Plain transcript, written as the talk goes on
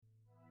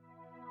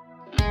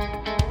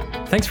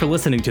Thanks for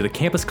listening to the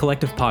Campus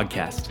Collective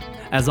podcast.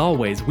 As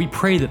always, we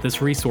pray that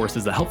this resource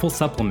is a helpful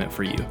supplement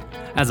for you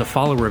as a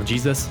follower of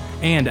Jesus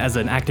and as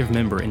an active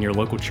member in your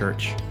local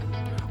church.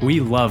 We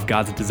love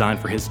God's design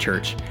for His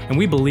church, and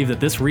we believe that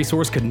this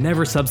resource could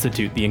never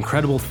substitute the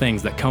incredible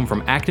things that come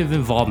from active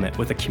involvement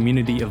with a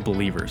community of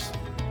believers.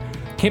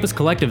 Campus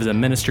Collective is a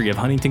ministry of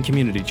Huntington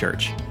Community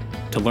Church.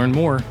 To learn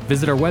more,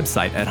 visit our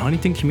website at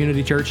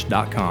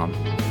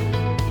huntingtoncommunitychurch.com.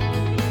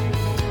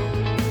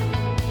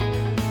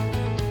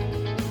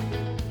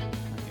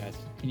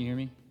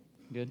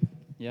 Good?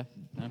 Yeah?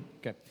 No?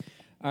 Okay.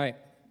 All right.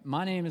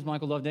 My name is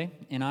Michael Loveday,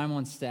 and I'm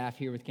on staff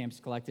here with Campus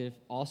Collective.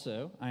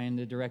 Also, I am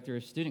the director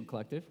of Student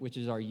Collective, which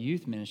is our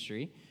youth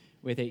ministry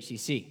with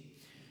HCC.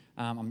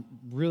 I'm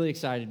really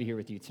excited to be here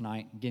with you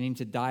tonight, getting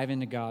to dive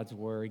into God's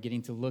Word,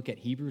 getting to look at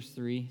Hebrews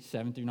 3,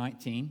 7 through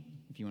 19.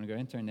 If you want to go ahead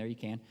and turn there, you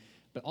can.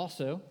 But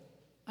also,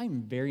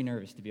 I'm very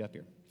nervous to be up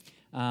here.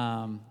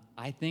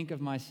 I think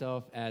of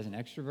myself as an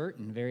extrovert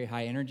and very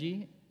high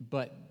energy,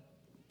 but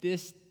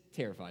this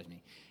terrifies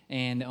me.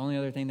 And the only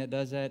other thing that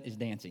does that is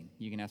dancing.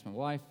 You can ask my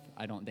wife.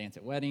 I don't dance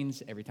at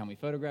weddings. Every time we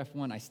photograph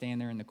one, I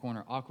stand there in the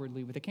corner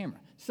awkwardly with a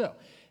camera. So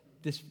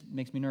this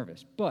makes me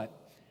nervous. But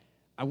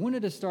I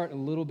wanted to start a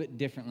little bit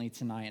differently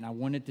tonight, and I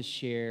wanted to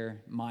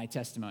share my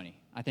testimony.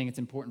 I think it's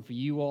important for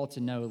you all to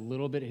know a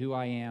little bit who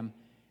I am,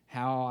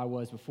 how I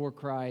was before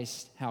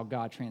Christ, how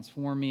God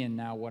transformed me, and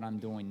now what I'm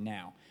doing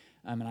now.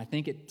 And I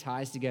think it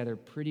ties together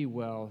pretty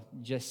well,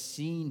 just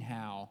seeing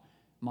how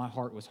my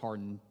heart was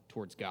hardened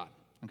towards God,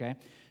 okay?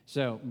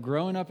 So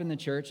growing up in the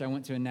church, I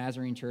went to a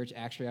Nazarene church.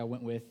 Actually, I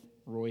went with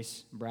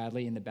Royce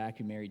Bradley in the back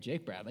who married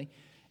Jake Bradley,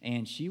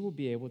 and she will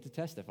be able to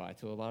testify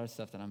to a lot of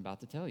stuff that I'm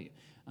about to tell you.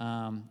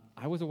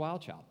 I was a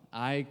wild child.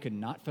 I could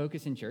not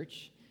focus in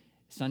church.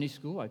 Sunday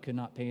school, I could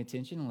not pay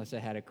attention unless I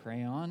had a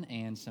crayon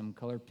and some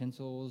colored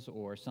pencils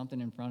or something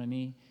in front of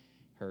me.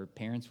 Her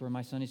parents were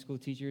my Sunday school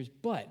teachers,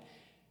 but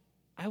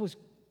I was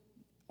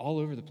all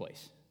over the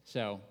place.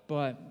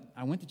 But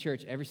I went to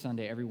church every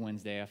Sunday, every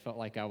Wednesday. I felt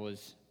like I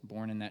was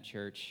born in that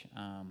church.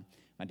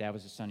 My dad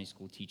was a Sunday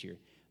school teacher.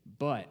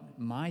 But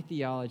my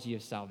theology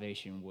of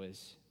salvation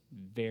was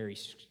very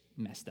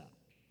messed up.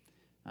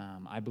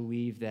 I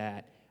believed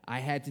that I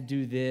had to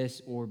do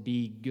this or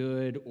be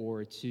good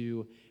or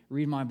to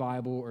read my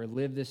Bible or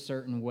live this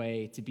certain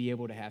way to be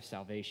able to have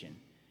salvation.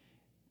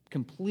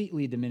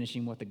 Completely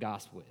diminishing what the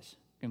gospel is.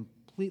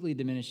 Completely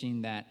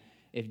diminishing that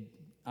if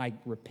I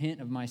repent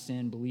of my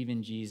sin, believe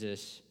in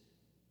Jesus,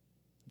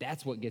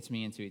 that's what gets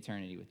me into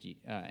eternity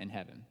in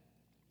heaven.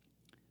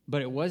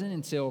 But it wasn't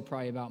until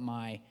probably about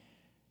my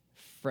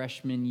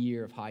freshman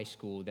year of high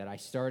school that I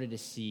started to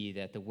see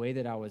that the way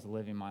that I was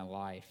living my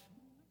life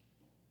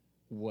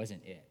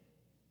wasn't it,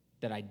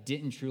 that I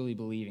didn't truly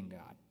believe in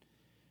God.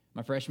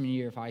 My freshman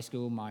year of high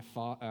school,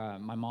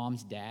 my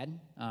mom's dad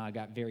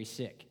got very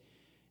sick.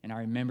 And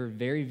I remember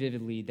very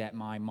vividly that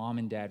my mom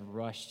and dad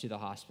rushed to the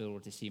hospital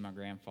to see my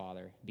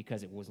grandfather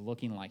because it was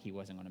looking like he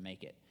wasn't going to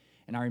make it.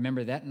 And I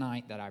remember that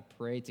night that I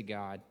prayed to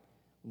God,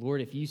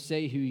 Lord, if you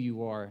say who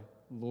you are,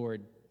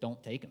 Lord,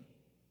 don't take him.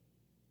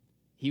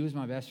 He was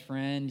my best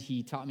friend.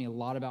 He taught me a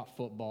lot about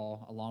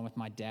football along with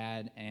my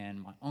dad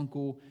and my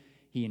uncle.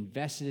 He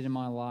invested in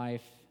my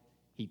life.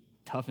 He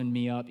toughened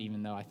me up,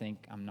 even though I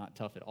think I'm not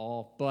tough at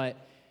all. But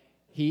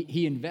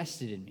he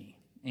invested in me.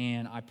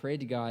 And I prayed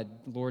to God,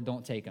 Lord,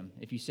 don't take him.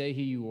 If you say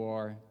who you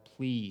are,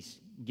 please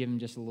give him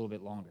just a little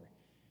bit longer.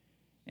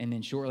 And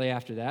then shortly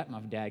after that, my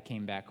dad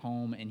came back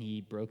home, and he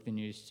broke the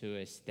news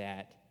to us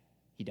that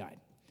he died.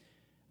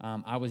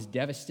 I was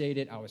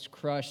devastated. I was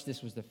crushed.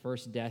 This was the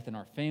first death in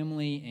our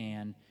family,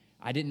 and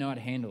I didn't know how to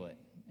handle it.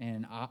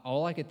 And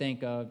all I could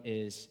think of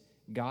is,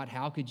 God,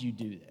 how could you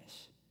do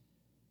this?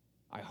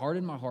 I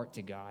hardened my heart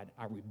to God.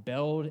 I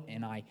rebelled,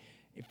 and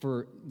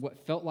for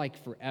what felt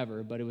like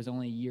forever, but it was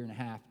only a year and a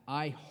half,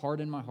 I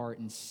hardened my heart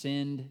and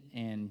sinned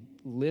and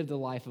lived a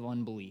life of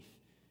unbelief.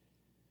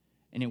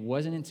 And it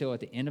wasn't until at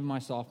the end of my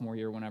sophomore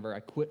year, whenever I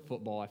quit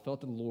football, I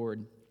felt the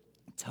Lord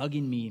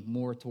tugging me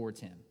more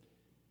towards him.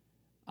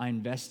 I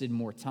invested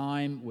more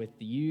time with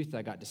the youth.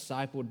 I got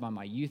discipled by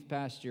my youth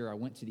pastor. I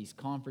went to these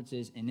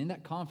conferences, and in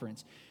that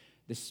conference,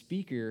 the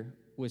speaker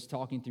was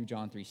talking through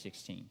John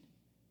 3:16.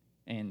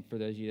 And for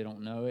those of you that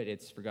don't know it,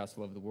 it's for God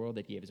so loved the world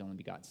that he gave his only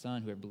begotten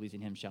Son. Whoever believes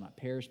in him shall not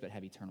perish, but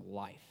have eternal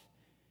life.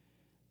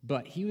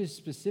 But he was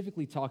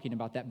specifically talking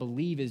about that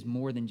believe is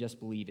more than just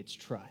believe, it's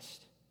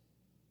trust.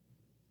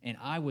 And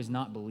I was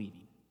not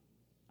believing.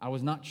 I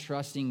was not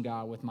trusting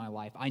God with my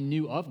life. I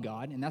knew of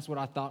God, and that's what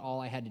I thought all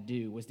I had to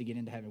do was to get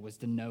into heaven, was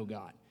to know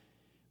God.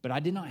 But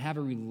I did not have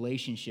a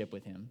relationship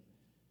with him.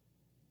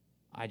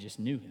 I just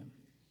knew him.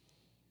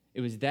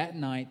 It was that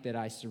night that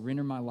I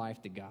surrendered my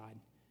life to God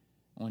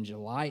on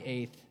July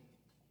 8th,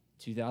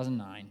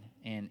 2009,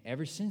 and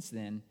ever since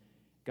then,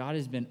 God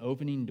has been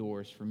opening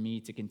doors for me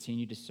to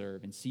continue to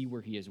serve and see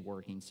where he is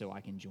working so I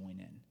can join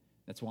in.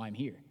 That's why I'm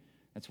here.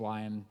 That's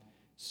why I'm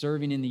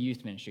serving in the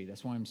youth ministry.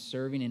 That's why I'm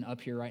serving and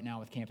up here right now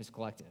with Campus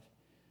Collective.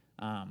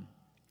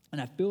 And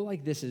I feel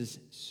like this is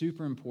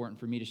super important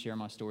for me to share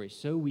my story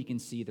so we can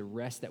see the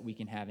rest that we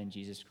can have in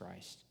Jesus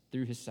Christ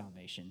through his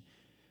salvation,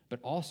 but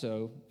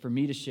also for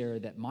me to share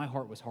that my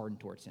heart was hardened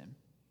towards him,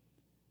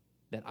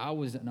 that I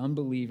was an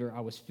unbeliever,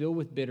 I was filled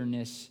with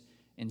bitterness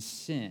and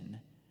sin.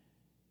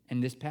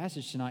 And this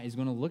passage tonight is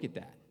going to look at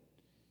that.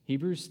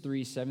 Hebrews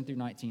 3, 7 through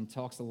 19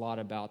 talks a lot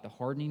about the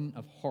hardening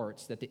of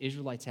hearts that the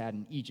Israelites had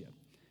in Egypt.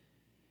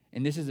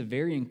 And this is a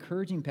very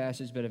encouraging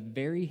passage, but a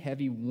very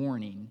heavy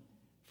warning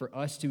for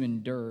us to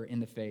endure in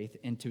the faith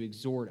and to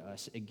exhort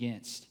us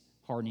against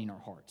hardening our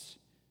hearts.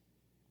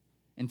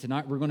 And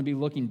tonight we're going to be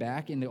looking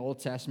back in the Old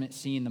Testament,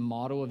 seeing the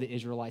model of the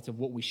Israelites of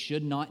what we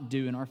should not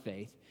do in our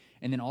faith,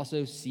 and then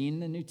also seeing in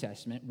the New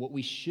Testament what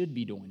we should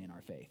be doing in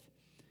our faith.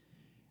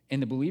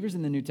 And the believers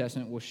in the New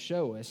Testament will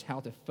show us how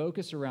to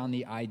focus around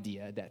the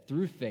idea that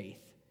through faith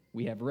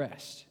we have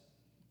rest.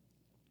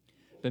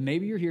 But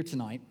maybe you're here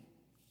tonight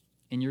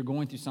and you're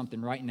going through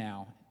something right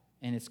now,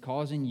 and it's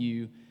causing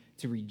you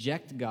to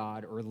reject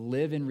God or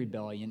live in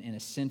rebellion in a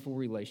sinful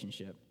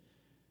relationship.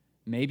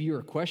 Maybe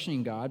you're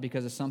questioning God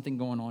because of something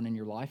going on in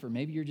your life, or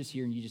maybe you're just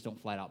here and you just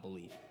don't flat out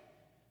believe.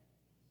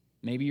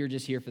 Maybe you're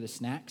just here for the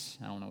snacks.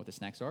 I don't know what the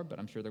snacks are, but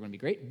I'm sure they're going to be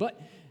great. But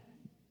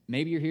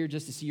maybe you're here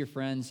just to see your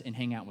friends and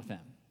hang out with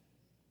them.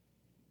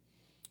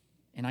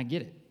 And I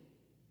get it.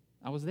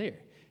 I was there.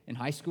 In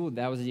high school,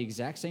 that was the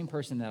exact same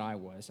person that I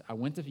was. I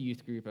went to the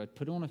youth group, I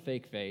put on a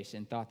fake face,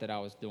 and thought that I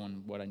was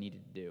doing what I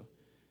needed to do.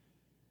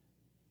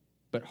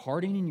 But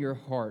hardening your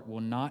heart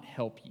will not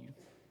help you.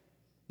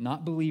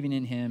 Not believing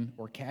in him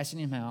or casting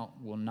him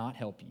out will not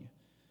help you.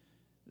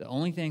 The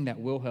only thing that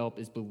will help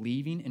is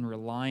believing and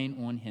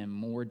relying on him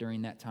more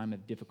during that time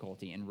of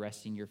difficulty and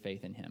resting your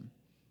faith in him.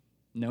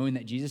 Knowing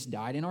that Jesus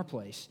died in our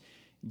place,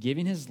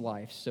 giving his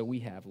life so we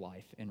have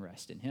life and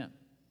rest in him.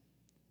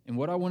 And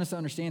what I want us to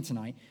understand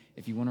tonight,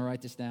 if you want to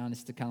write this down,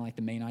 it's kind of like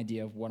the main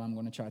idea of what I'm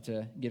going to try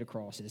to get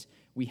across is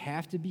we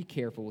have to be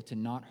careful to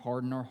not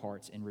harden our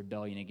hearts in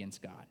rebellion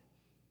against God,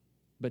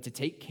 but to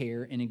take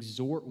care and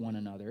exhort one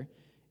another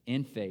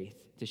in faith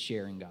to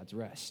share in God's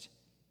rest.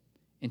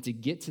 And to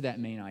get to that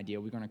main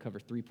idea, we're going to cover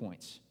 3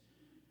 points.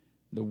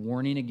 The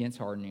warning against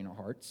hardening our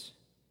hearts,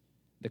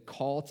 the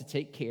call to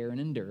take care and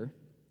endure,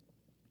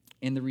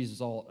 and the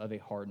result of a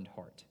hardened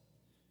heart.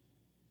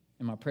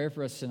 And my prayer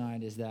for us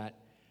tonight is that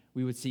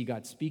we would see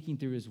God speaking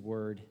through his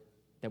word,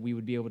 that we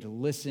would be able to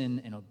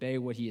listen and obey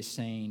what he is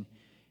saying,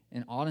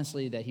 and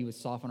honestly, that he would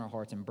soften our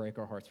hearts and break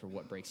our hearts for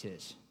what breaks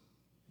his.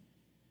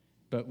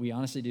 But we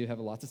honestly do have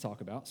a lot to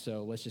talk about,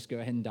 so let's just go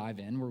ahead and dive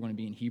in. We're going to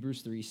be in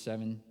Hebrews 3,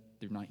 7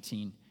 through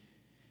 19.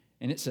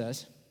 And it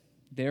says,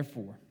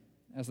 "Therefore,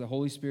 as the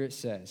Holy Spirit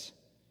says,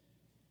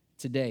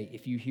 today,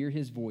 if you hear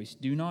his voice,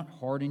 do not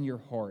harden your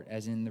heart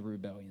as in the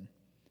rebellion,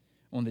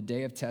 on the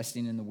day of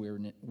testing in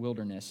the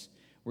wilderness,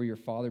 where your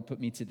father put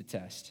me to the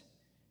test,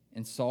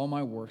 and saw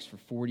my works for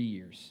 40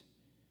 years.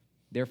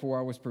 Therefore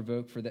I was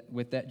provoked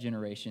with that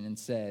generation, and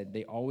said,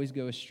 they always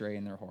go astray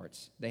in their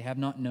hearts. They have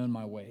not known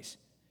my ways.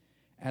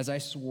 As I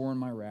swore in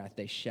my wrath,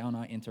 they shall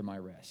not enter my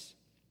rest.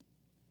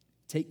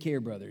 Take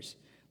care, brothers,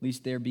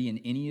 lest there be in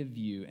any of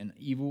you an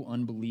evil,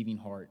 unbelieving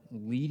heart,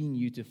 leading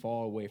you to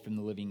fall away from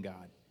the living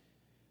God.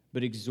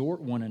 But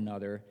exhort one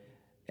another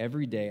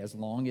every day, as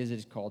long as it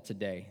is called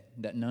today,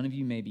 that none of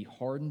you may be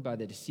hardened by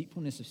the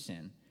deceitfulness of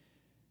sin.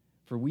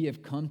 For we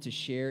have come to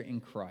share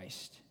in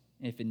Christ,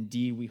 if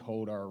indeed we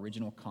hold our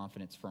original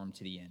confidence firm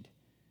to the end.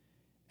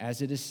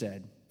 As it is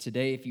said,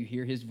 today if you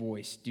hear his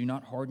voice, do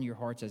not harden your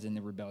hearts as in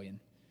the rebellion.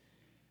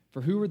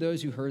 For who were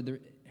those who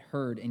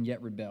heard and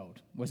yet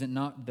rebelled? Was it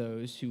not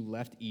those who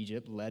left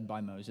Egypt, led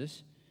by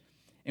Moses?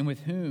 And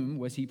with whom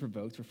was he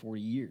provoked for 40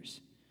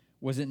 years?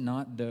 Was it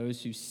not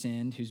those who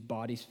sinned, whose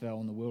bodies fell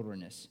in the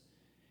wilderness?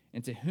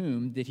 And to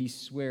whom did he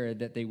swear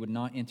that they would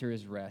not enter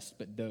his rest,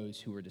 but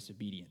those who were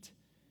disobedient?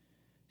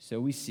 So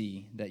we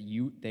see that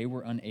they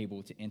were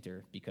unable to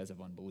enter because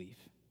of unbelief."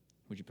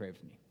 Would you pray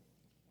with me?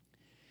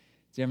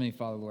 Dear Heavenly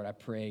Father, Lord, I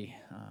pray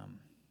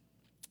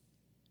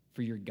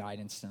for your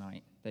guidance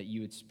tonight, that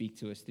you would speak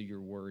to us through your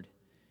word,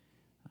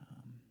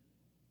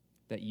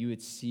 that you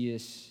would see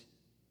us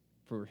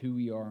for who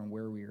we are and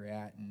where we are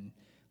at, and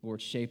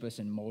Lord, shape us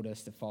and mold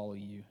us to follow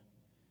you.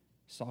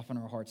 Soften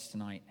our hearts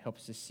tonight. Help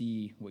us to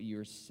see what you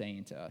are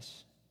saying to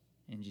us.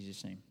 In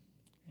Jesus' name,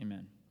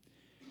 amen.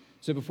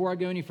 So before I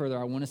go any further,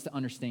 I want us to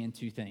understand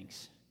 2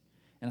 things.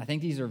 And I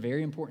think these are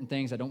very important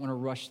things. I don't want to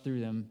rush through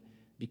them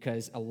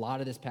because a lot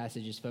of this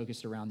passage is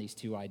focused around these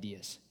 2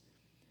 ideas.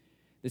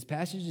 This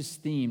passage is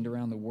themed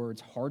around the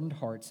words hardened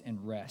hearts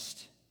and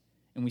rest.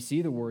 And we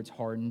see the words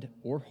hardened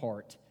or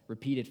heart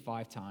repeated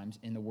 5 times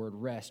and the word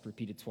rest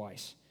repeated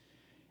twice.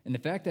 And the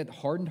fact that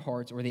hardened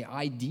hearts, or the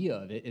idea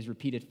of it, is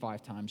repeated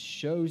 5 times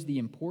shows the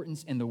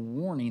importance and the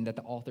warning that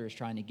the author is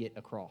trying to get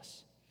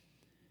across.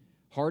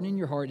 Hardening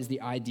your heart is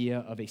the idea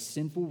of a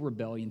sinful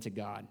rebellion to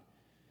God,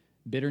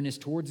 bitterness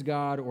towards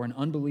God, or an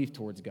unbelief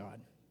towards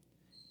God.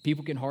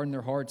 People can harden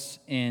their hearts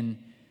in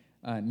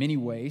many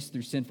ways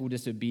through sinful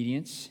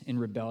disobedience and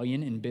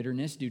rebellion and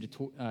bitterness due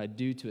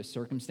to a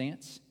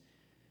circumstance,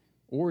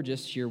 or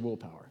just sheer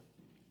willpower.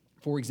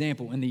 For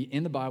example,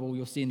 in the Bible,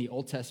 you'll see in the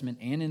Old Testament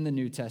and in the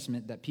New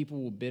Testament that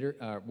people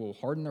will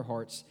harden their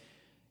hearts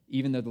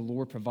even though the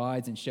Lord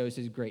provides and shows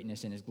his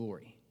greatness and his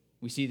glory.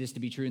 We see this to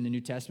be true in the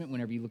New Testament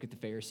whenever you look at the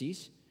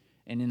Pharisees,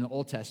 and in the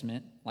Old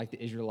Testament, like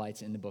the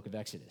Israelites in the book of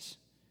Exodus.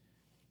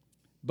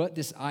 But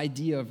this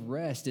idea of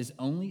rest is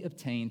only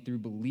obtained through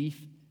belief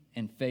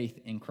and faith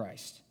in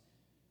Christ.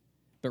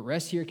 But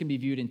rest here can be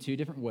viewed in two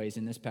different ways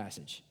in this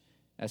passage,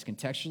 as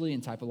contextually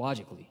and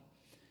typologically.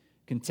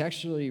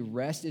 Contextually,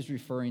 rest is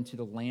referring to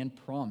the land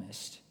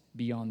promised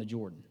beyond the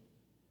Jordan.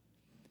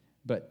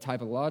 But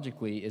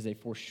typologically is a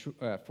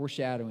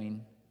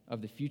foreshadowing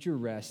of the future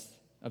rest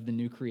of the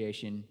new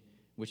creation,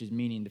 which is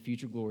meaning the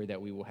future glory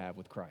that we will have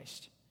with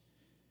Christ.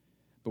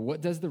 But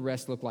what does the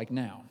rest look like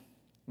now?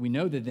 We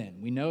know the then.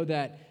 We know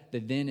that the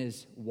then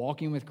is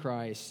walking with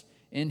Christ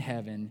in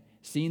heaven,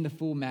 seeing the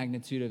full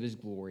magnitude of his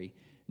glory,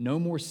 no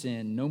more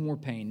sin, no more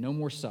pain, no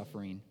more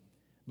suffering.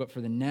 But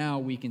for the now,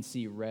 we can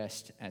see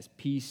rest as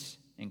peace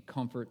and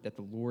comfort that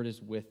the Lord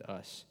is with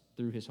us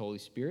through his Holy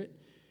Spirit,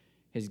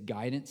 his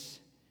guidance,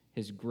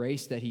 his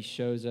grace that he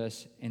shows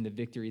us, and the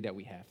victory that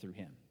we have through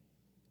him.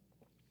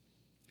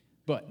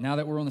 But now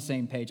that we're on the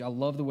same page, I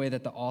love the way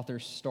that the author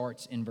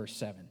starts in verse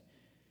 7.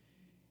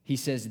 He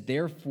says,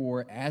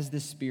 therefore, as the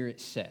Spirit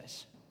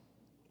says.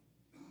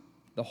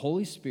 The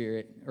Holy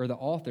Spirit, or the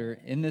author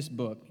in this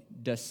book,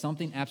 does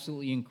something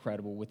absolutely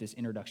incredible with this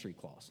introductory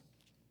clause.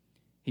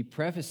 He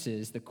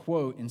prefaces the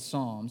quote in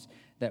Psalms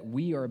that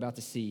we are about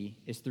to see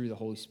is through the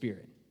Holy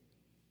Spirit.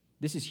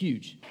 This is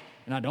huge,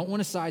 and I don't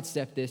want to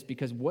sidestep this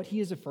because what he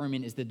is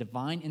affirming is the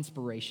divine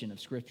inspiration of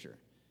Scripture.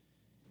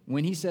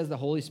 When he says the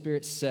Holy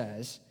Spirit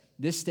says,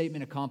 this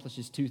statement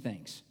accomplishes two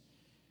things.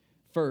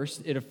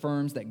 First, it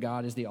affirms that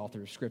God is the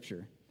author of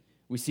Scripture.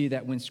 We see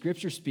that when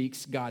Scripture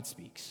speaks, God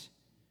speaks.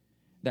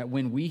 That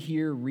when we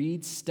hear,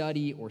 read,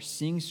 study, or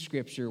sing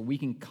Scripture, we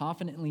can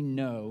confidently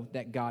know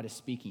that God is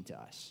speaking to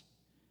us.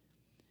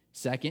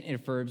 Second, it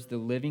affirms the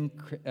living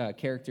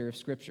character of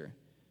Scripture.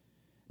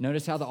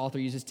 Notice how the author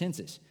uses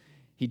tenses.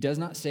 He does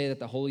not say that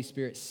the Holy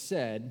Spirit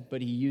said,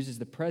 but he uses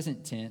the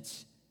present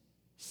tense,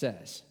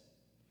 says,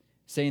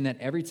 showing that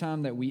every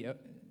time that we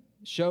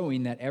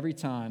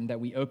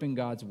open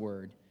God's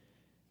Word,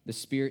 the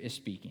Spirit is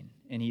speaking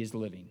and he is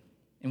living.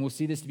 And we'll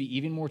see this to be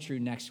even more true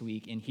next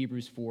week in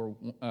Hebrews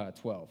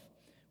 4:12,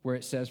 where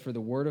it says, for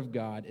the Word of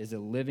God is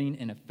living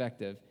and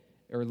effective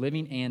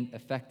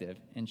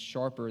and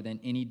sharper than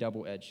any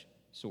double-edged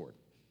sword.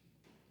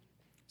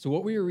 So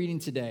what we are reading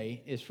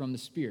today is from the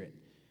Spirit,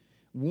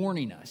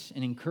 warning us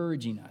and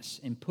encouraging us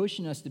and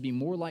pushing us to be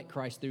more like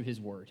Christ through his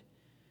Word.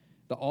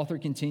 The author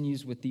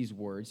continues with these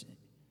words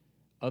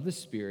of the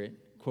Spirit,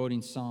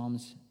 quoting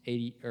Psalms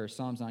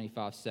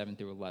 95, 7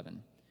 through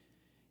 11.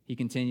 He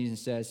continues and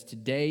says,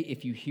 today,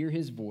 if you hear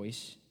his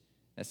voice,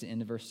 that's the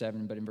end of verse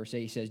 7, but in verse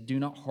 8 he says, do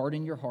not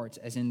harden your hearts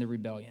as in the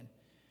rebellion,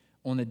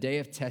 on the day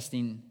of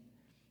testing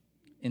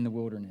in the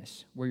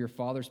wilderness, where your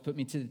fathers put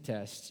me to the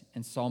test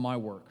and saw my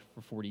work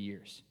for 40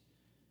 years.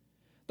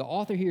 The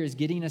author here is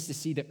getting us to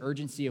see the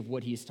urgency of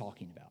what he is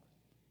talking about.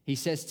 He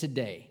says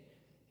today.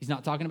 He's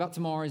not talking about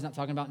tomorrow. He's not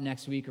talking about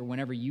next week or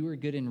whenever you are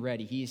good and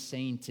ready. He is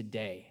saying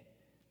today.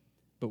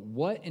 But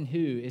what and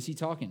who is he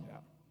talking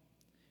about?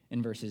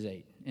 In verses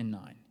 8 and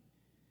 9.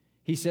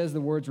 He says the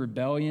words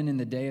rebellion in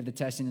the day of the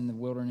testing in the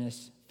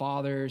wilderness,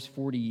 fathers,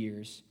 40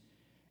 years.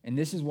 And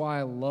this is why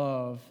I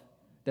love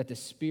that the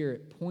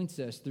Spirit points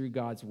us through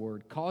God's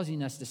Word,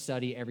 causing us to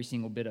study every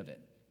single bit of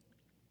it.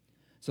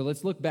 So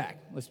let's look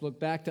back. Let's look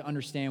back to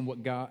understand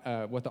what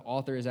the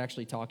author is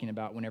actually talking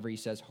about whenever he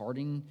says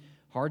hardening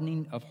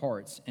of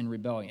hearts and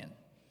rebellion.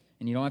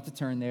 And you don't have to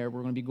turn there.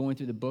 We're going to be going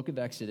through the book of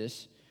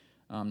Exodus.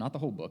 Not the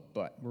whole book,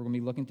 but we're going to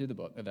be looking through the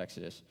book of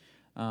Exodus.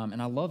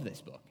 And I love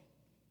this book.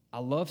 I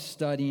love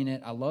studying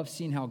it. I love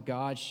seeing how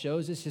God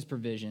shows us his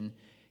provision,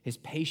 his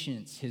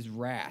patience, his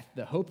wrath,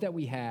 the hope that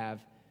we have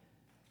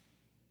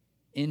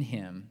in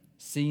him,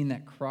 seeing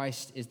that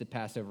Christ is the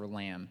Passover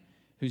lamb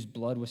whose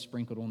blood was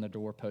sprinkled on the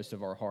doorposts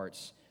of our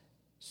hearts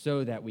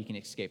so that we can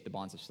escape the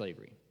bonds of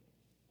slavery.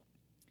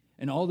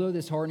 And although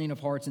this hardening of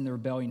hearts and the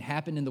rebellion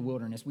happened in the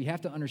wilderness, we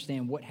have to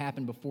understand what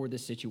happened before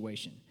this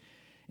situation.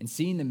 And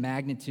seeing the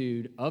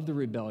magnitude of the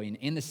rebellion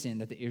and the sin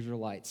that the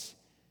Israelites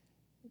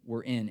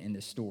were in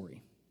this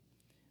story.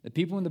 The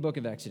people in the book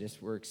of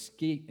Exodus were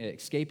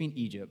escaping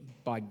Egypt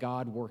by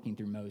God working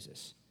through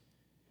Moses.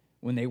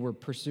 When they were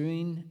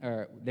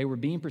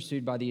being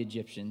pursued by the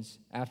Egyptians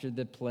after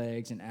the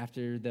plagues and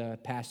after the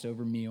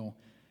Passover meal,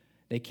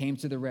 they came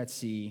to the Red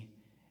Sea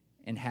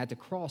and had to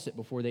cross it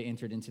before they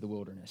entered into the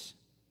wilderness.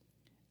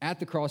 At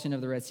the crossing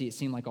of the Red Sea, it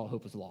seemed like all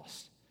hope was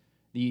lost.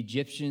 The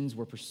Egyptians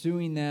were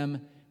pursuing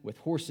them with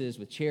horses,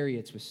 with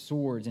chariots, with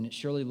swords, and it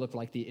surely looked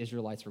like the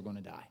Israelites were going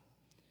to die.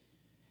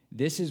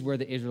 This is where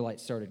the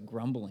Israelites started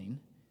grumbling,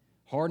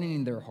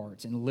 hardening their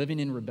hearts, and living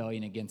in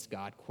rebellion against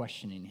God,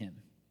 questioning him.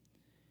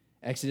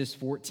 Exodus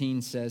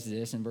 14 says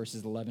this in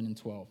verses 11 and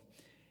 12.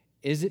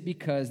 Is it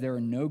because there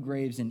are no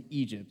graves in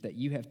Egypt that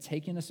you have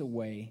taken us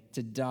away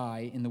to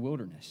die in the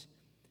wilderness?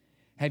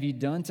 What have you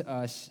done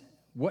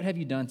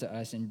to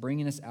us in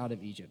bringing us out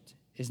of Egypt?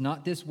 Is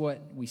not this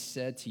what we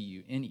said to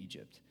you in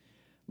Egypt?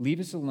 Leave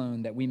us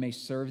alone that we may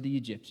serve the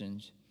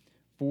Egyptians.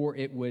 for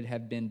it would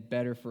have been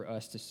better for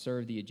us to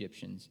serve the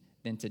Egyptians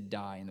than to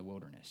die in the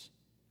wilderness."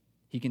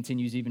 He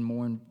continues even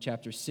more in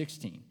chapter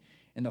 16.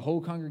 "And the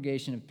whole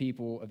congregation of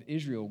people of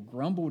Israel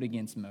grumbled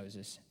against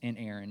Moses and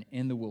Aaron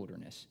in the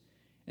wilderness.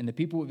 And the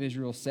people of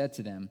Israel said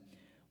to them,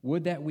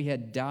 'Would that we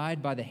had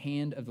died by the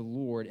hand of the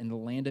Lord in the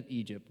land of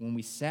Egypt, when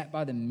we sat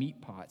by the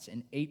meat pots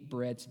and ate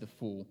bread to the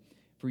full.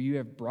 For you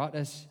have brought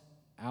us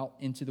out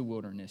into the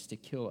wilderness to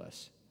kill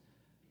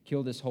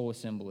this whole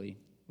assembly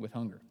with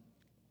hunger.'"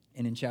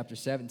 And in chapter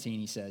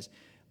 17, he says,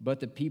 "But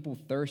the people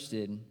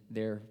thirsted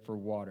there for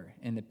water,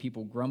 and the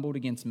people grumbled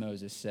against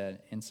Moses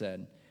and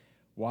said,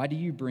 'Why do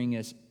you bring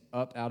us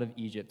up out of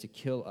Egypt to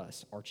kill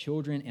us, our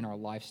children and our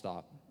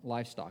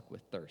livestock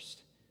with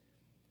thirst?'"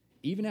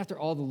 Even after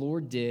all the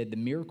Lord did, the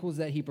miracles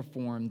that he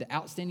performed, the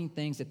outstanding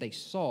things that they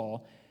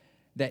saw,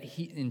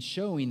 in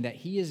showing that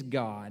he is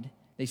God,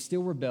 they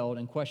still rebelled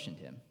and questioned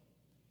him.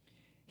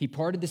 He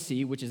parted the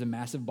sea, which is a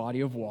massive body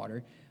of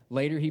water.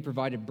 Later, he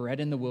provided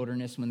bread in the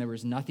wilderness when there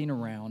was nothing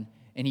around,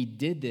 and he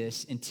did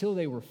this until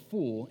they were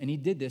full, and he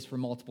did this for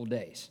multiple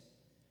days.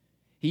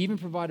 He even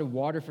provided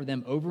water for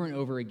them over and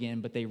over again,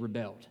 but they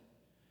rebelled.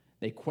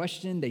 They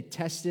questioned, they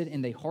tested,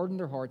 and they hardened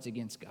their hearts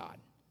against God.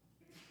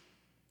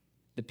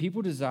 The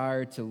people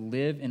desired to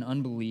live in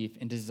unbelief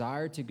and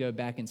desired to go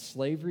back in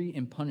slavery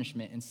and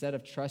punishment instead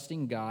of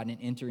trusting God and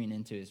entering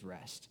into his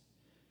rest.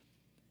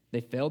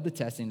 They failed the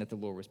testing that the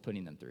Lord was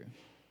putting them through.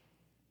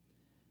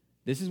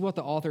 This is what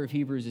the author of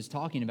Hebrews is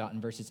talking about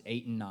in verses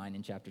 8 and 9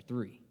 in chapter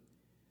 3.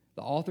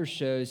 The author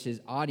shows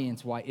his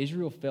audience why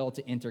Israel failed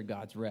to enter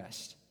God's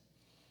rest.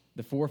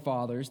 The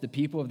forefathers, the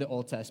people of the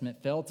Old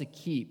Testament, failed to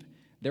keep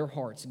their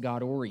hearts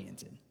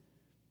God-oriented.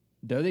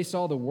 Though they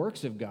saw the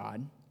works of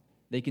God,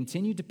 they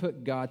continued to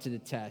put God to the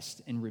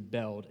test and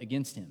rebelled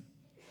against him.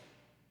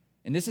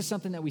 And this is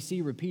something that we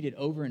see repeated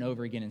over and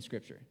over again in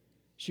Scripture.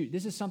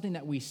 This is something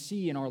that we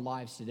see in our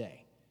lives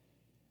today.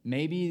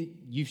 Maybe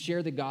you've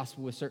shared the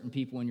gospel with certain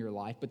people in your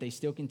life, but they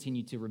still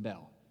continue to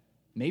rebel.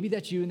 Maybe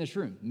that's you in this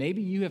room.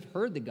 Maybe you have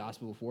heard the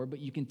gospel before, but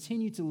you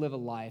continue to live a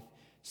life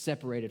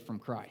separated from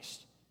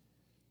Christ.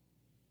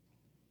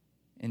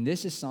 And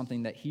this is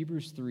something that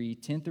Hebrews 3,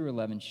 10 through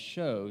 11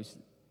 shows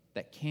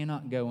that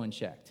cannot go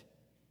unchecked.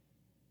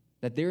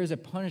 That there is a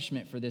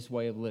punishment for this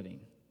way of living.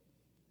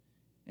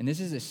 And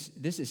this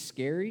is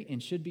scary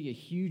and should be a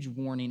huge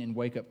warning and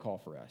wake-up call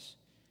for us.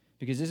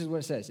 Because this is what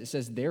it says. It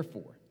says,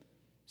 therefore.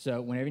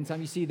 So every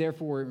time you see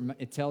therefore,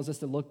 it tells us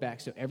to look back.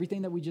 So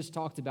everything that we just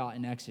talked about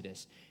in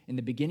Exodus, in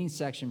the beginning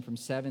section from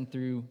 7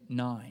 through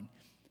 9,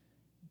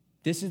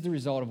 this is the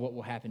result of what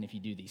will happen if you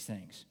do these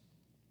things.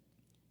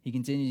 He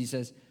continues, he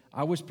says,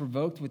 "I was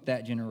provoked with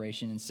that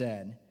generation and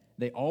said,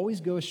 they always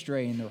go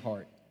astray in their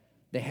heart.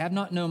 They have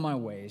not known my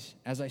ways.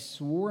 As I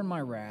swore in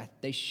my wrath,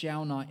 they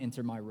shall not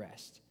enter my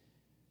rest."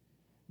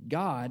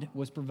 God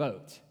was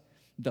provoked.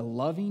 The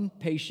loving,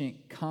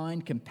 patient,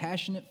 kind,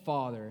 compassionate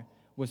Father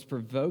was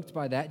provoked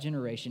by that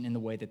generation in the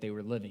way that they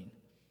were living.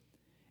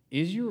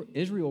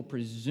 Israel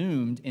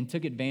presumed and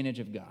took advantage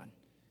of God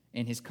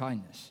and his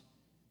kindness.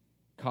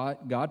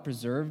 God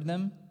preserved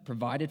them,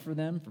 provided for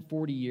them for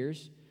 40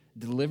 years,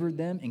 delivered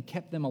them, and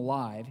kept them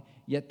alive,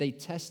 yet they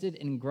tested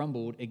and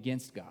grumbled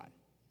against God.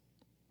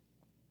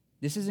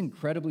 This is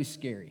incredibly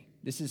scary.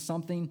 This is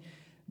something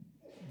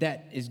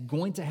that is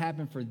going to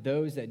happen for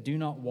those that do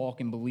not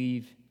walk and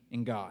believe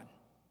in God.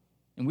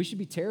 And we should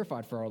be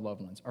terrified for our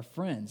loved ones, our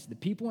friends, the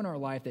people in our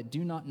life that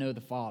do not know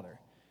the Father.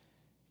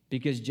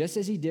 Because just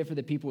as he did for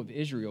the people of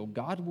Israel,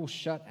 God will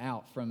shut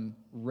out from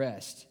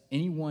rest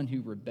anyone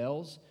who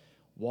rebels,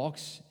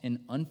 walks in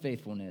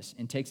unfaithfulness,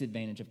 and takes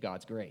advantage of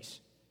God's grace.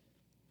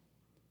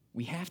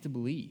 We have to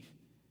believe.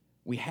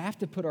 We have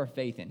to put our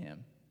faith in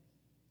him.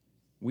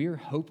 We are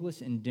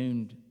hopeless and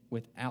doomed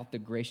without the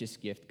gracious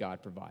gift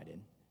God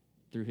provided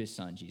through his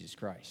Son, Jesus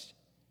Christ.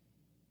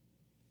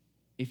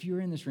 If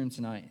you're in this room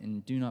tonight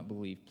and do not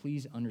believe,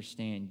 please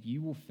understand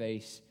you will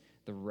face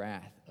the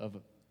wrath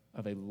of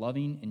a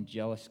loving and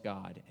jealous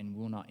God and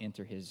will not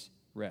enter his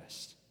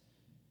rest.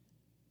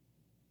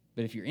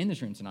 But if you're in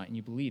this room tonight and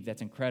you believe,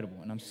 that's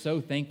incredible, and I'm so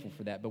thankful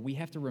for that. But we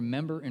have to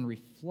remember and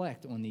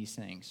reflect on these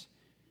things,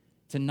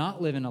 to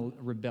not live in a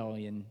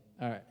rebellion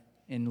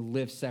and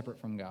live separate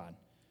from God,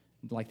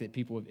 like the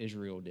people of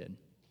Israel did.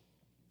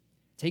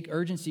 Take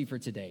urgency for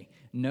today.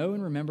 Know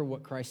and remember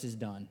what Christ has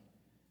done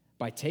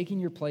by taking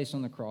your place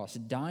on the cross,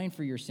 dying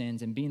for your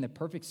sins, and being the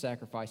perfect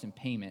sacrifice and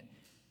payment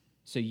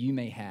so you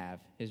may have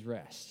his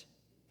rest.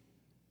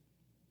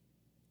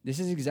 This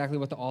is exactly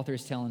what the author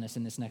is telling us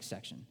in this next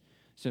section.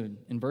 So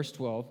in verse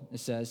 12, it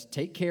says,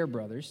 "Take care,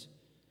 brothers,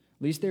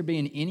 lest there be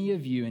in any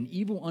of you an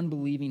evil,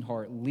 unbelieving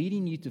heart,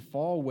 leading you to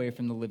fall away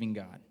from the living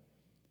God."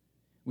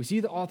 We see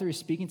the author is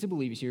speaking to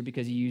believers here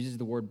because he uses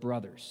the word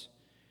brothers.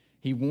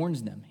 He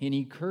warns them and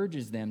he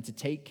encourages them to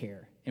take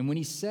care. And when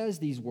he says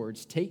these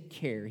words, take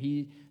care,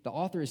 the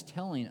author is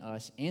telling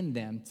us and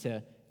them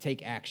to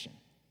take action.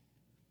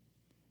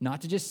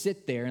 Not to just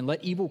sit there and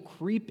let evil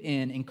creep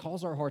in and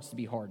cause our hearts to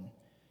be hardened.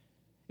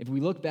 If we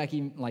look back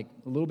even like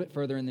a little bit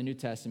further in the New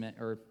Testament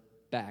or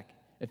back,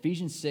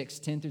 Ephesians 6,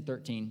 10 through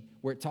 13,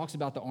 where it talks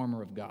about the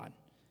armor of God.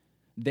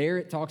 There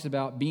it talks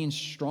about being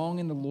strong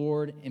in the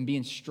Lord and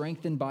being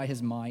strengthened by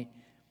his might.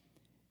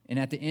 And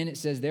at the end it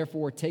says,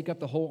 therefore, take up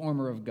the whole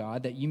armor of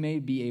God that you may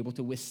be able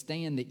to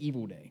withstand the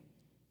evil day,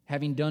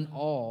 having done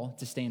all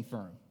to stand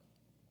firm.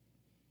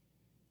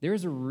 There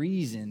is a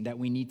reason that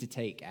we need to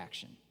take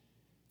action,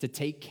 to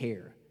take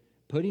care,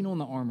 putting on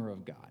the armor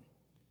of God.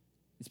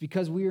 It's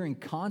because we are in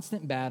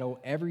constant battle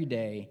every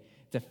day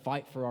to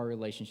fight for our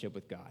relationship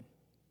with God,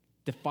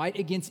 to fight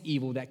against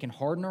evil that can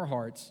harden our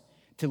hearts,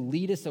 to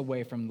lead us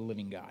away from the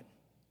living God.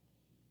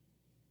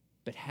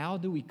 But how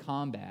do we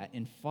combat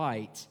and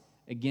fight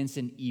against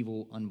an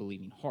evil,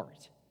 unbelieving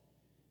heart?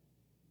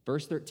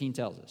 Verse 13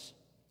 tells us,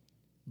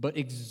 but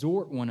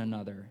exhort one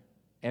another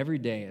every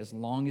day as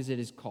long as it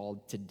is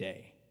called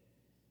today,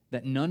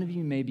 that none of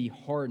you may be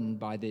hardened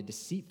by the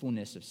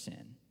deceitfulness of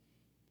sin.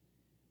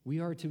 We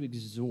are to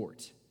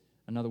exhort.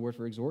 Another word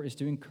for exhort is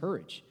to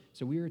encourage.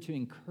 So we are to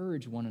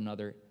encourage one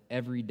another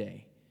every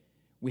day.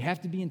 We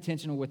have to be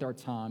intentional with our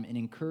time and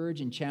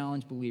encourage and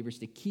challenge believers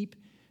to keep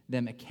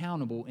them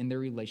accountable in their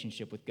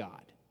relationship with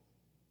God.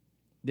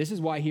 This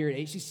is why here at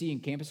HCC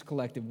and Campus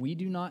Collective, we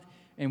do not,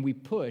 and we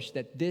push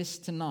that this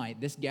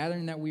tonight, this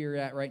gathering that we are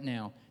at right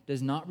now,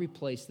 does not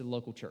replace the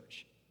local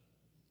church.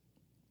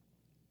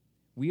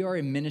 We are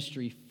a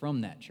ministry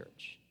from that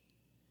church.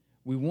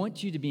 We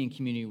want you to be in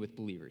community with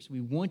believers. We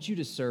want you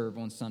to serve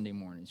on Sunday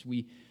mornings.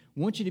 We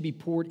want you to be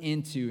poured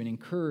into and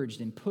encouraged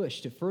and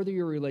pushed to further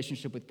your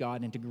relationship with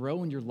God and to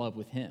grow in your love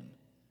with him.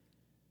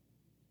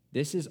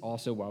 This is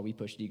also why we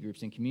push D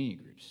groups and community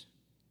groups.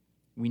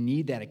 We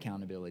need that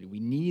accountability. We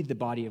need the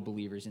body of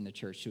believers in the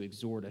church to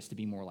exhort us to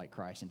be more like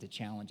Christ and to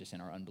challenge us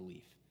in our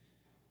unbelief.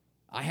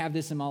 I have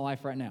this in my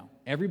life right now.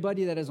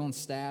 Everybody that is on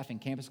staff and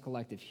Campus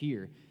Collective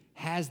here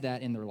has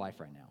that in their life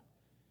right now.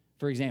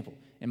 For example,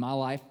 in my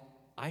life,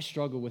 I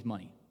struggle with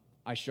money.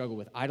 I struggle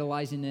with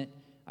idolizing it.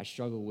 I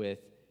struggle with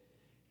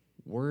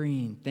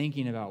worrying,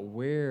 thinking about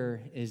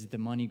where is the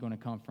money going to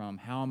come from?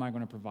 How am I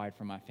going to provide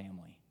for my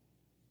family?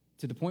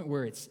 To the point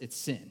where it's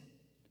sin.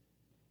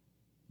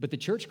 But the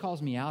church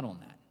calls me out on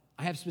that.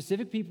 I have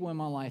specific people in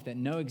my life that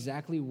know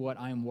exactly what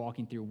I am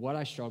walking through, what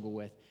I struggle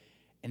with,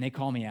 and they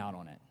call me out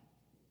on it.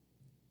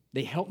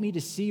 They help me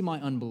to see my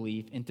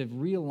unbelief and to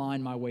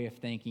realign my way of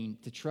thinking,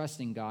 to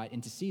trust in God,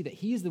 and to see that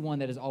he is the one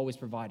that has always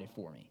provided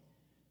for me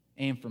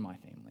and for my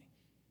family.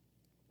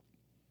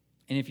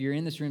 And if you're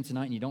in this room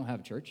tonight and you don't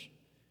have a church,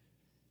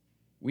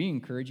 we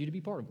encourage you to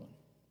be part of one.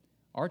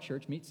 Our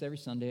church meets every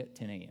Sunday at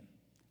 10 a.m.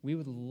 We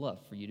would love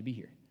for you to be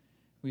here.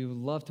 We would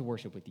love to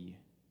worship with you.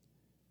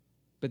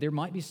 But there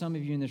might be some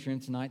of you in this room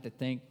tonight that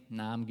think,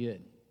 nah, I'm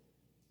good.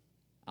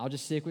 I'll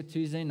just stick with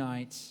Tuesday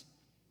nights.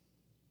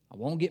 I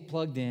won't get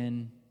plugged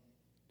in.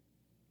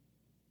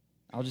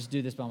 I'll just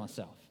do this by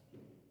myself.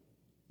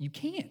 You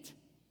can't.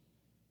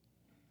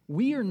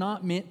 We are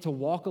not meant to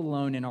walk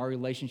alone in our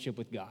relationship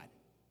with God.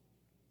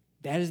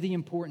 That is the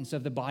importance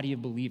of the body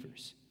of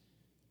believers.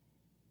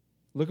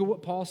 Look at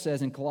what Paul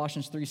says in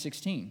Colossians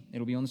 3:16.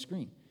 It'll be on the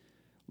screen.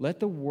 Let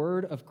the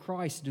word of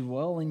Christ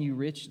dwell in you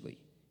richly,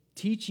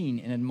 teaching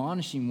and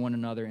admonishing one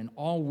another in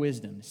all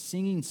wisdom,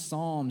 singing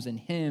psalms and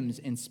hymns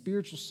and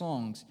spiritual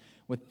songs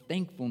with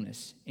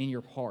thankfulness in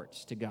your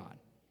hearts to God.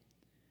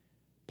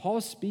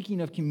 Paul's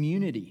speaking of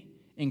community,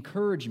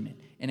 encouragement,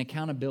 and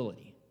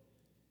accountability.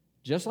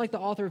 Just like the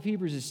author of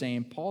Hebrews is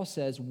saying, Paul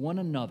says one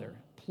another,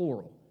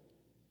 plural.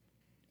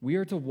 We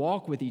are to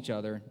walk with each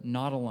other,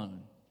 not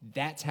alone.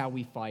 That's how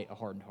we fight a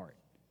hardened heart.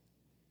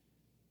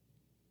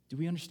 Do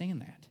we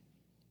understand that?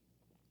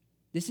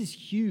 This is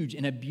huge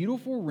and a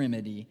beautiful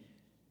remedy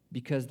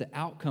because the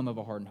outcome of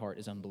a hardened heart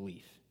is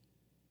unbelief.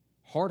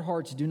 Hard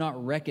hearts do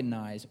not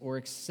recognize or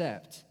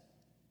accept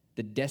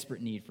the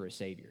desperate need for a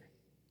Savior.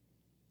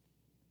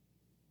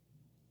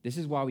 This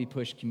is why we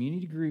push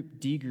community group,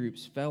 D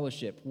groups,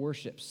 fellowship,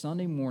 worship,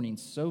 Sunday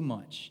mornings so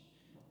much.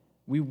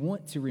 We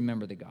want to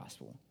remember the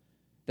gospel,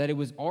 that it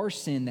was our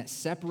sin that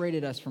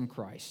separated us from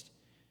Christ,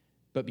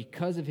 but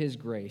because of his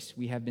grace,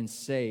 we have been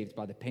saved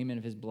by the payment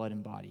of his blood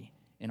and body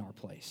in our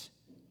place.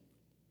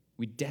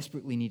 We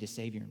desperately need a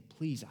Savior, and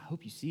please, I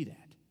hope you see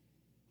that.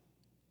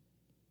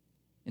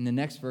 And the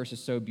next verse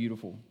is so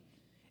beautiful.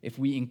 If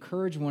we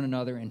encourage one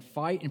another and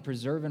fight and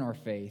preserve in our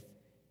faith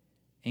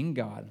in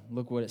God,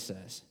 look what it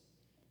says.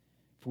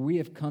 For we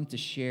have come to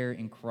share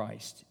in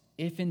Christ,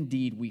 if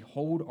indeed we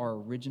hold our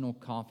original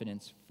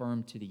confidence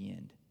firm to the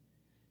end.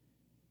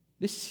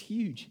 This is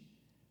huge.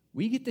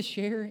 We get to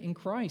share in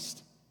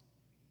Christ.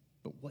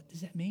 But what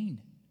does that mean?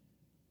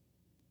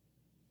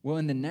 Well,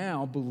 in the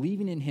now,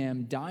 believing in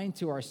him, dying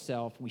to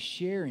ourselves, we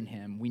share in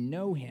him, we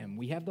know him,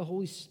 we have the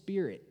Holy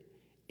Spirit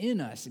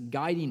in us,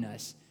 guiding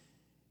us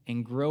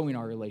and growing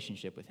our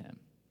relationship with him.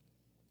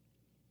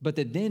 But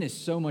the then is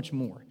so much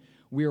more.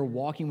 We are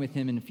walking with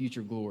him in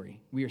future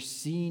glory. We are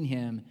seeing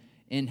him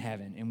in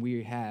heaven, and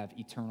we have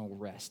eternal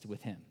rest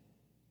with him.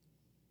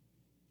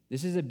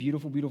 This is a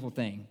beautiful, beautiful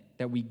thing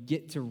that we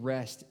get to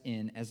rest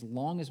in as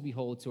long as we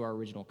hold to our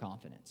original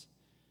confidence.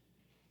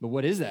 But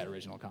what is that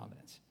original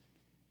confidence?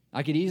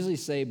 I could easily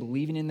say,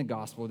 believing in the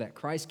gospel, that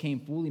Christ came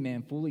fully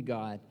man, fully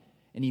God,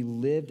 and he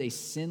lived a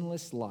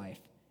sinless life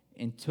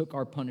and took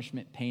our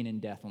punishment, pain,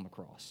 and death on the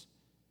cross.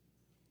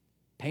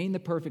 Paying the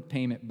perfect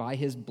payment by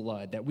his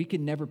blood that we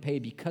could never pay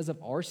because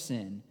of our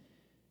sin,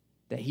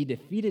 that he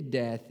defeated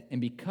death,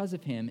 and because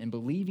of him and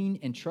believing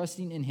and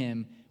trusting in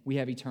him, we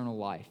have eternal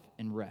life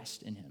and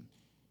rest in him.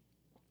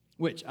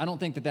 Which, I don't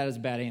think that is a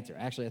bad answer.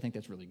 Actually, I think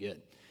that's really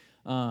good.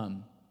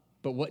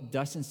 But what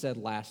Dustin said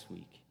last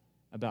week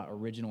about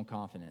original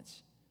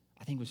confidence,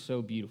 I think was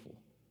so beautiful.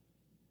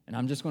 And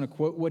I'm just going to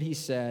quote what he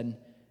said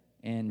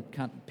and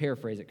kind of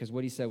paraphrase it because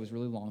what he said was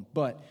really long.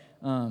 But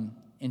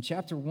in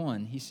chapter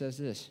 1, he says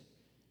this.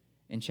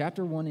 In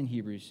chapter 1 in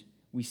Hebrews,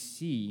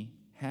 we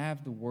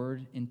have the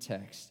word in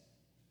text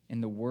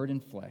and the word in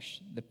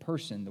flesh, the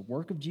person, the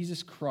work of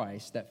Jesus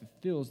Christ that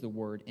fulfills the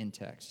word in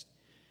text.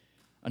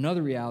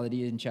 Another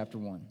reality in chapter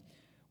 1,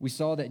 we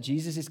saw that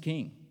Jesus is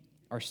king,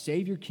 our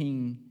Savior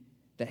King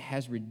that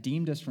has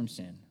redeemed us from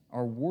sin,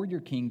 our warrior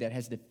king that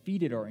has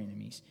defeated our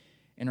enemies,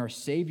 and our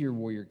Savior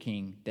warrior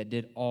king that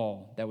did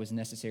all that was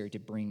necessary to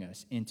bring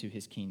us into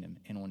his kingdom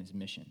and on his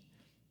mission.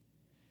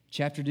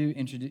 Chapter 2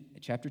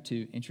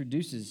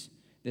 introduces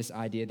this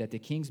idea that the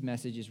king's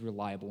message is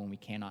reliable and we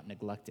cannot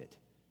neglect it.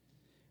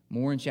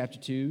 More in chapter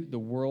 2, the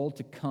world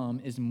to come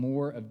is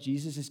more of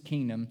Jesus'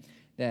 kingdom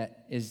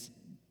that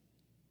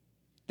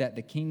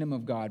the kingdom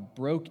of God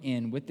broke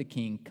in with the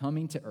king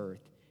coming to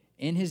earth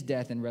in his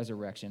death and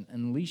resurrection,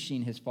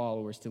 unleashing his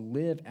followers to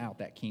live out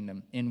that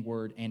kingdom in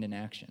word and in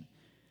action.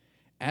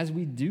 As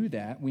we do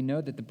that, we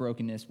know that the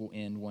brokenness will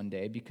end one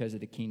day because of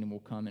the kingdom will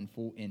come in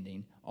full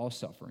ending all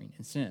suffering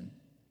and sin.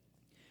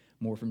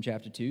 More from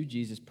chapter 2,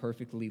 Jesus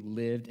perfectly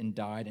lived and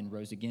died and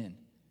rose again.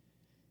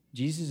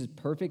 Jesus'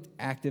 perfect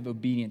active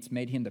obedience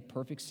made him the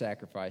perfect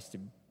sacrifice to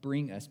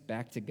bring us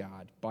back to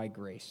God by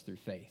grace through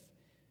faith.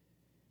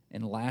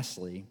 And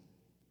lastly,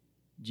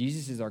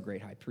 Jesus is our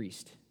great high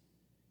priest.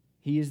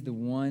 He is the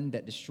one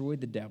that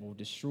destroyed the devil,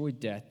 destroyed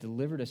death,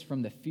 delivered us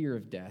from the fear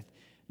of death,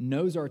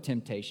 knows our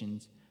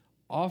temptations,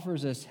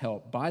 offers us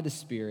help by the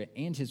Spirit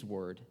and his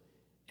word,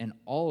 and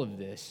all of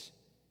this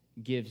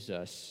gives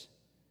us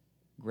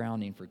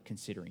grounding for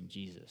considering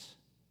Jesus.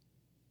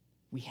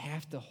 We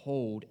have to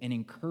hold and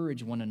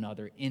encourage one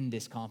another in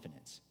this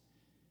confidence.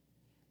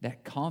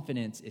 That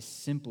confidence is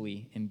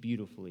simply and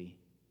beautifully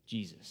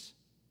Jesus.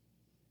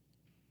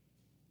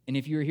 And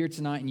if you're here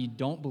tonight and you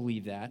don't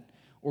believe that,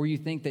 or you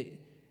think that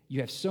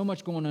you have so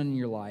much going on in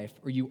your life,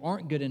 or you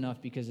aren't good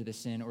enough because of the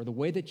sin, or the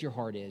way that your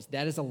heart is,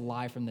 that is a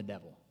lie from the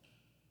devil.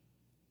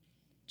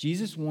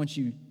 Jesus wants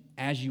you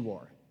as you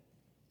are,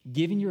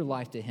 giving your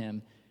life to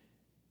him,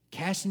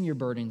 casting your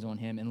burdens on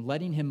him, and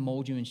letting him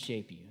mold you and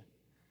shape you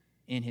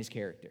in his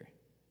character.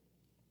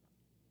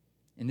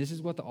 And this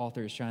is what the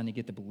author is trying to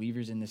get the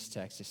believers in this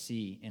text to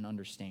see and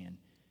understand,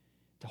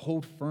 to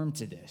hold firm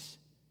to this.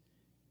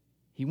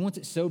 He wants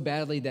it so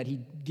badly that he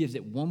gives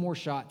it one more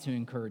shot to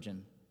encourage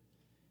him.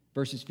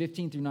 Verses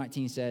 15 through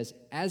 19 says,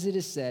 "As it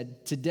is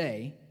said,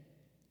 today,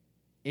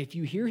 if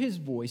you hear his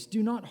voice,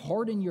 do not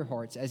harden your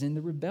hearts as in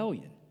the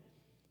rebellion.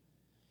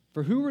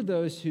 For who were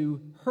those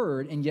who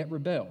heard and yet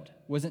rebelled?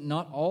 Was it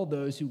not all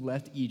those who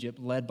left Egypt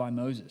led by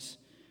Moses?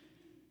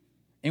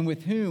 And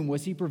with whom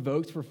was he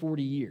provoked for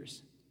 40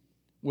 years?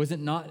 Was it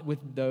not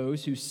with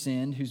those who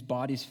sinned, whose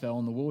bodies fell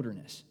in the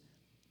wilderness?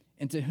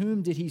 And to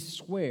whom did he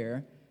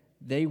swear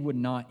they would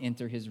not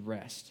enter his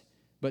rest,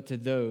 but to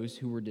those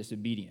who were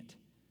disobedient?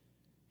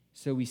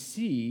 So we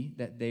see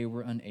that they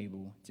were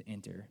unable to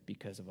enter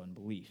because of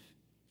unbelief."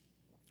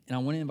 And I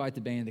want to invite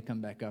the band to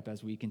come back up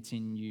as we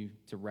continue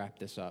to wrap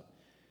this up.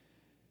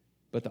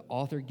 But the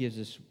author gives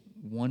us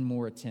one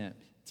more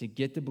attempt to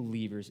get the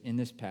believers in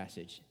this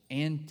passage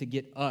and to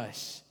get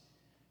us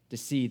to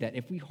see that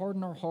if we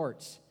harden our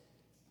hearts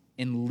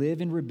and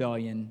live in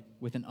rebellion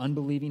with an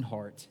unbelieving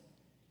heart,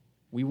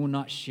 we will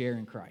not share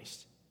in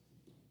Christ.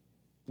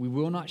 We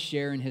will not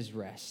share in his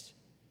rest.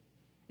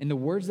 In the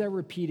words that are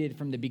repeated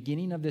from the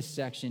beginning of this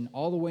section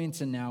all the way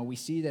into now, we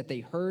see that they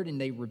heard and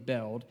they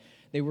rebelled.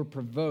 They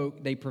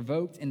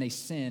provoked and they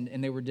sinned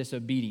and they were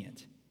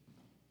disobedient.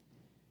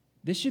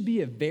 This should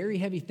be a very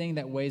heavy thing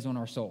that weighs on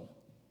our soul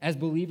as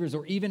believers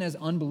or even as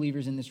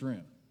unbelievers in this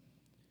room.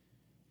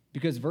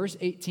 Because verse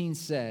 18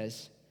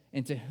 says,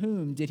 "And to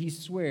whom did he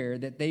swear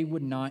that they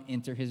would not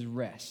enter his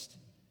rest?"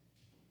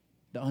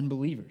 The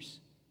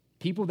unbelievers,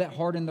 people that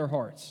harden their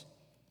hearts.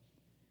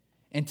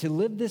 And to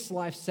live this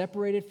life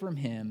separated from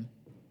him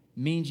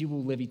means you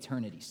will live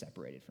eternity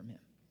separated from him.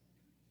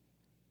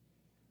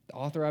 The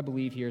author, I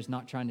believe, here is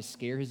not trying to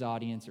scare his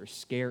audience or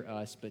scare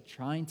us, but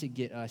trying to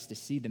get us to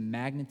see the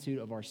magnitude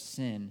of our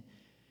sin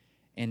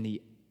and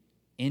the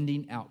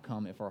ending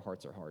outcome if our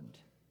hearts are hardened.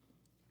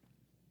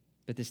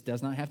 But this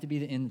does not have to be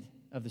the end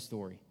of the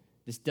story.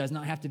 This does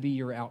not have to be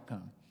your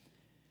outcome.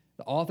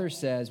 The author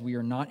says we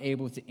are not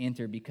able to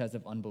enter because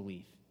of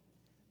unbelief.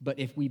 But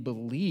if we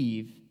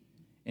believe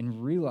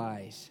and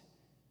realize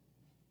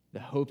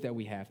the hope that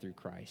we have through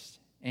Christ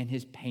and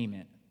his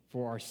payment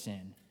for our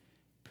sin,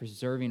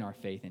 preserving our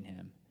faith in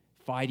him,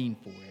 fighting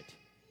for it,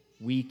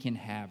 we can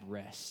have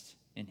rest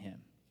in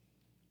him.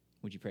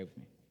 Would you pray with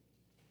me?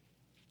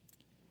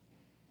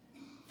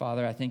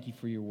 Father, I thank you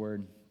for your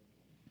word.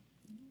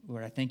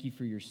 Lord, I thank you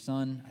for your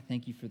Son. I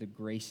thank you for the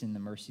grace and the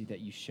mercy that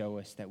you show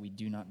us that we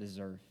do not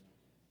deserve.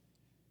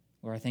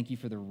 Lord, I thank you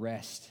for the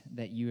rest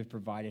that you have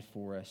provided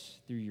for us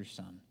through your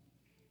Son.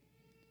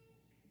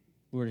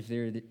 Lord,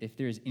 if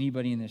there is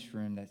anybody in this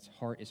room that's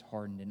heart is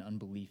hardened in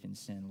unbelief and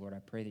sin, Lord, I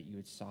pray that you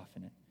would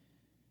soften it,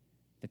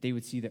 that they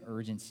would see the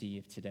urgency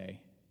of today,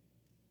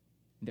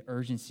 the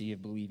urgency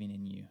of believing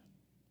in you.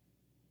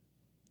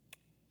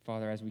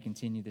 Father, as we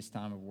continue this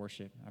time of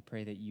worship, I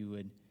pray that you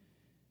would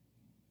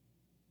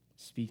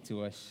speak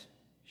to us,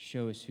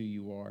 show us who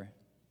you are.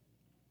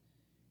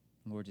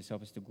 Lord, just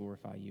help us to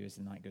glorify you as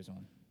the night goes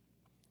on.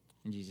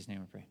 In Jesus'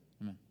 name I pray.